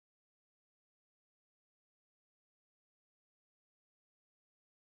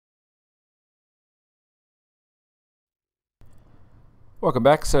Welcome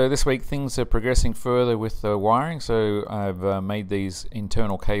back. So this week things are progressing further with the wiring. So I've made these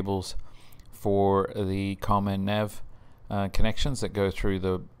internal cables for the comm and nav connections that go through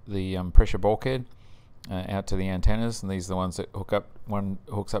the pressure bulkhead out to the antennas, and these are the ones that hook up. One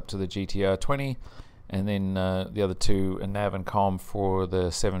hooks up to the GTR 20, and then the other two are nav and comm for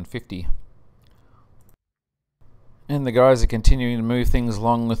the 750. And the guys are continuing to move things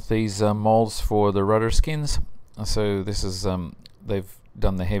along with these molds for the rudder skins. So this is they've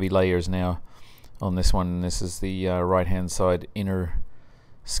done the heavy layers now on this one, and this is the right hand side inner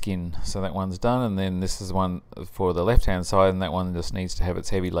skin, so that one's done, and then this is one for the left hand side, and that one just needs to have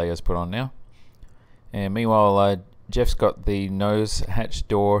its heavy layers put on now. And meanwhile Jeff's got the nose hatch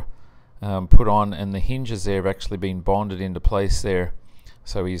door put on, and the hinges there have actually been bonded into place there,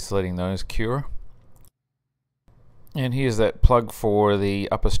 so he's letting those cure. And here's that plug for the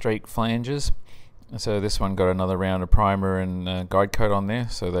upper straight flanges. So this one got another round of primer and guide coat on there,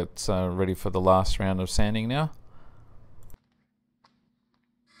 so that's ready for the last round of sanding now.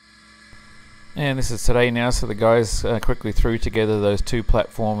 And this is today now, so the guys quickly threw together those two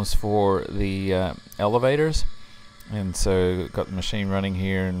platforms for the elevators, and so got the machine running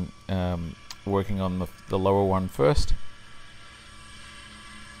here and working on the lower one first.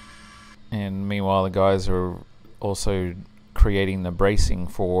 And meanwhile the guys are also creating the bracing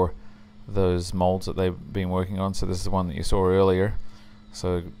for those molds that they've been working on. So this is the one that you saw earlier,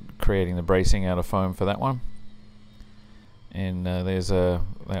 so creating the bracing out of foam for that one. And there's that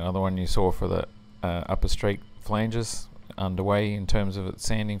other one you saw for the upper straight flanges underway in terms of its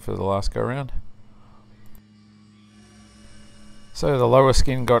sanding for the last go round. So the lower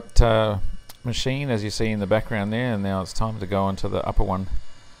skin got machined, as you see in the background there, and now it's time to go on to the upper one.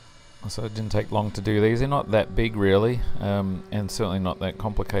 So it didn't take long to do these. They're not that big really, and certainly not that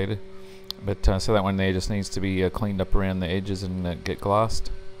complicated. But so that one there just needs to be cleaned up around the edges and get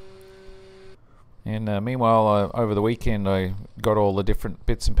glassed. And meanwhile, over the weekend I got all the different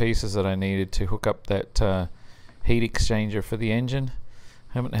bits and pieces that I needed to hook up that heat exchanger for the engine.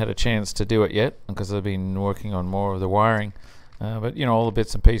 Haven't had a chance to do it yet because I've been working on more of the wiring. But you know, all the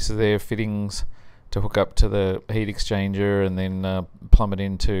bits and pieces there, fittings to hook up to the heat exchanger, and then plumb it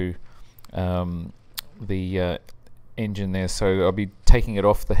into the engine there. So I'll be taking it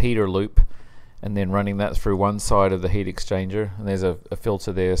off the heater loop and then running that through one side of the heat exchanger, and there's a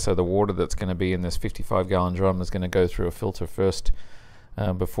filter there, so the water that's going to be in this 55-gallon drum is going to go through a filter first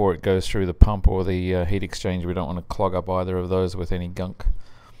before it goes through the pump or the heat exchanger. We don't want to clog up either of those with any gunk.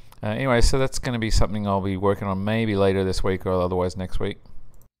 Anyway, so that's going to be something I'll be working on maybe later this week or otherwise next week.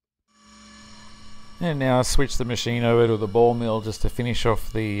 And now I switch the machine over to the ball mill just to finish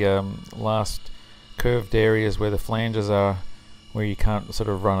off the last curved areas where the flanges are, where you can't sort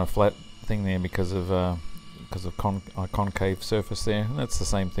of run a flat thing there because of concave surface there. And that's the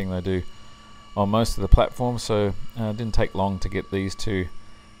same thing they do on most of the platforms, so it didn't take long to get these two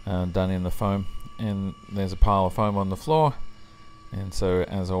done in the foam. And there's a pile of foam on the floor, and so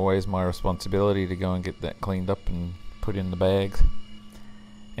as always my responsibility to go and get that cleaned up and put in the bags.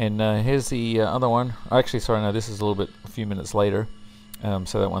 And here's the other one. Actually, sorry, no, this is a few minutes later.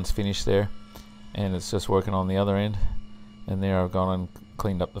 So that one's finished there, and it's just working on the other end. And there I've gone and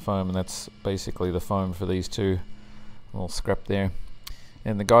cleaned up the foam, and that's basically the foam for these two. A little scrap there.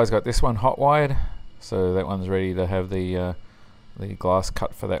 And the guy's got this one hot wired, so that one's ready to have the glass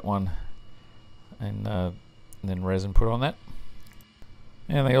cut for that one, and then resin put on that.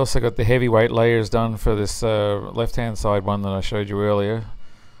 And they also got the heavyweight layers done for this left hand side one that I showed you earlier.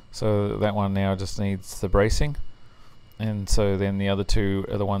 So that one now just needs the bracing, and so then the other two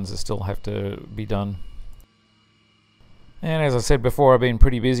are the ones that still have to be done. And as I said before, I've been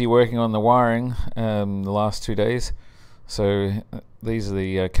pretty busy working on the wiring the last 2 days. So these are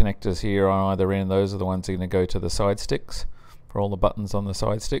the connectors here on either end. Those are the ones that are going to go to the side sticks for all the buttons on the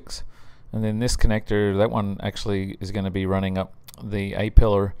side sticks. And then this connector, that one actually is going to be running up the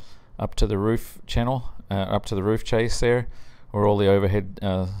A-pillar up to the roof channel, up to the roof chase there, where all the overhead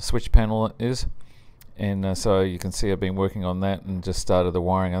switch panel is. And so you can see I've been working on that and just started the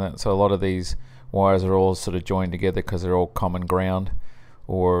wiring on that. So a lot of these wires are all sort of joined together because they're all common ground,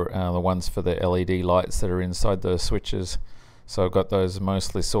 or the ones for the LED lights that are inside those switches. So I've got those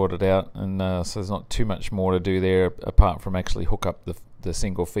mostly sorted out, and so there's not too much more to do there apart from actually hook up the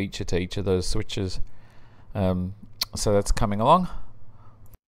single feature to each of those switches. So that's coming along.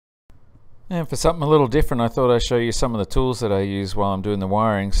 And for something a little different, I thought I'd show you some of the tools that I use while I'm doing the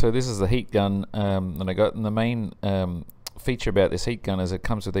wiring. So this is the heat gun that I got, and the main feature about this heat gun is it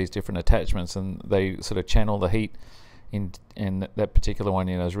comes with these different attachments, and they sort of channel the heat in, and that particular one,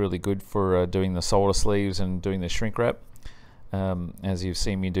 you know, is really good for doing the solder sleeves and doing the shrink wrap. as you've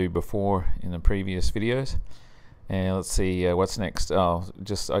seen me do before in the previous videos. And let's see what's next. I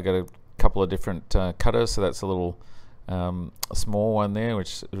got a couple of different cutters. So that's a little a small one there,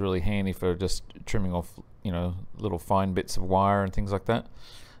 which is really handy for just trimming off, you know, little fine bits of wire and things like that.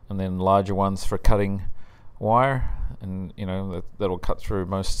 And then larger ones for cutting wire, and you know that'll cut through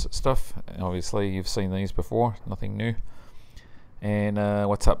most stuff. Obviously you've seen these before, nothing new. And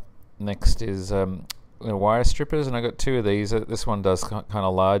what's up next is wire strippers, and I got 2 of these. This one does kind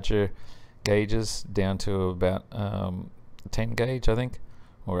of larger gauges down to about 10 gauge I think,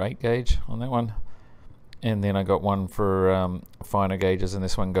 or 8 gauge on that one. And then I got one for finer gauges, and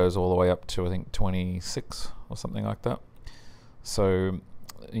this one goes all the way up to I think 26 or something like that. So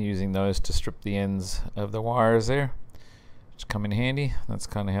using those to strip the ends of the wires there, which come in handy. That's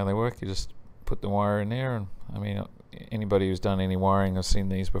kind of how they work. You just put the wire in there, and I mean anybody who's done any wiring has seen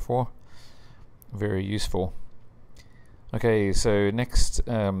these before. Very useful. Okay, so next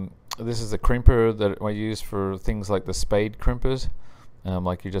this is the crimper that I use for things like the spade crimpers,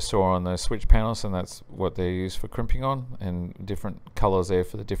 like you just saw on those switch panels, and that's what they use for crimping on, and different colors there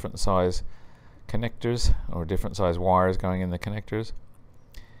for the different size connectors or different size wires going in the connectors.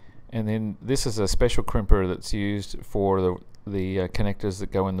 And then this is a special crimper that's used for the connectors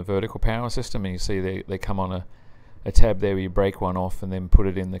that go in the vertical power system, and you see they come on a tab there where you break one off and then put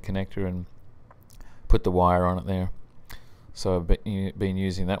it in the connector and put the wire on it there. So I've been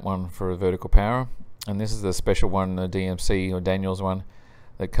using that one for vertical power, and this is the special one, the DMC or Daniels one,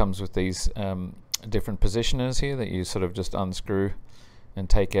 that comes with these different positioners here that you sort of just unscrew and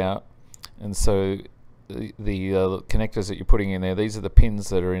take out. And so the connectors that you're putting in there, these are the pins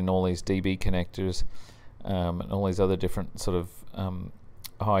that are in all these DB connectors and all these other different sort of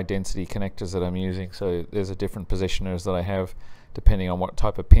high density connectors that I'm using. So there's a different positioners that I have depending on what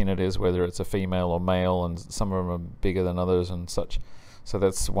type of pin it is, whether it's a female or male, and some of them are bigger than others and such. So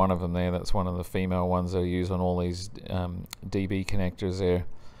that's one of them there. That's one of the female ones that I use on all these DB connectors there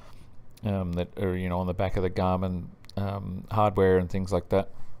that are, you know, on the back of the Garmin hardware and things like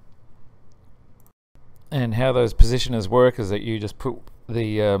that. And how those positioners work is that you just put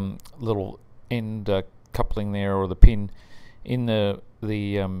the little end coupling there, or the pin, in the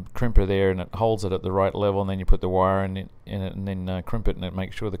crimper there, and it holds it at the right level, and then you put the wire in it and then crimp it, and it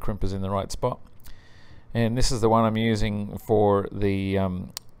makes sure the crimper's in the right spot. And this is the one I'm using for the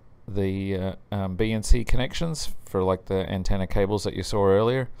BNC connections for like the antenna cables that you saw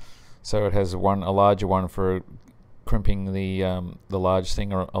earlier. So it has a larger one for crimping the large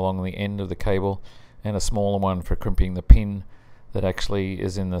thing along the end of the cable, and a smaller one for crimping the pin that actually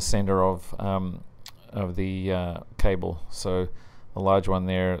is in the center of the cable. So the large one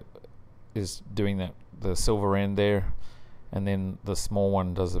there is doing that, the silver end there, and then the small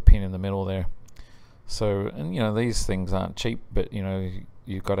one does the pin in the middle there. So, and you know, these things aren't cheap, but you know,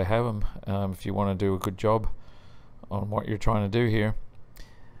 you've got to have them if you want to do a good job on what you're trying to do here.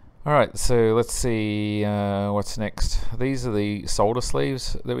 Alright, so let's see what's next. These are the solder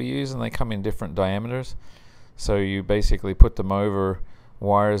sleeves that we use, and they come in different diameters. So you basically put them over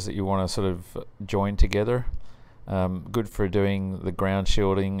wires that you want to sort of join together. Good for doing the ground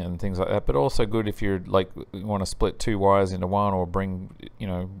shielding and things like that, but also good if you're like, you want to split 2 wires into one, or bring, you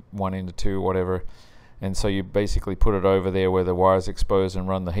know, one into 2, whatever. And so you basically put it over there where the wire's exposed and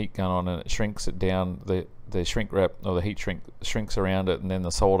run the heat gun on, and it shrinks it down. The shrink wrap, or the heat shrink, shrinks around it, and then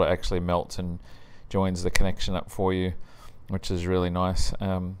the solder actually melts and joins the connection up for you, which is really nice.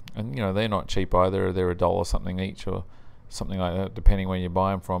 And you know, they're not cheap either. They're $1 something each or something like that, depending where you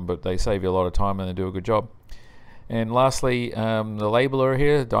buy them from, but they save you a lot of time and they do a good job. And lastly, the labeler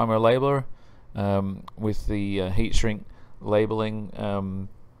here, Dymo labeler, with the heat shrink labeling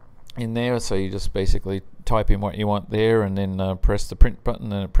in there. So you just basically type in what you want there, and then press the print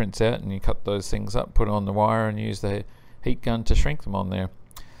button, and it prints out, and you cut those things up, put it on the wire, and use the heat gun to shrink them on there.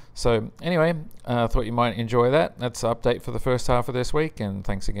 So anyway, I thought you might enjoy that. That's the update for the first half of this week, and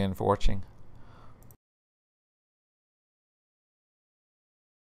thanks again for watching.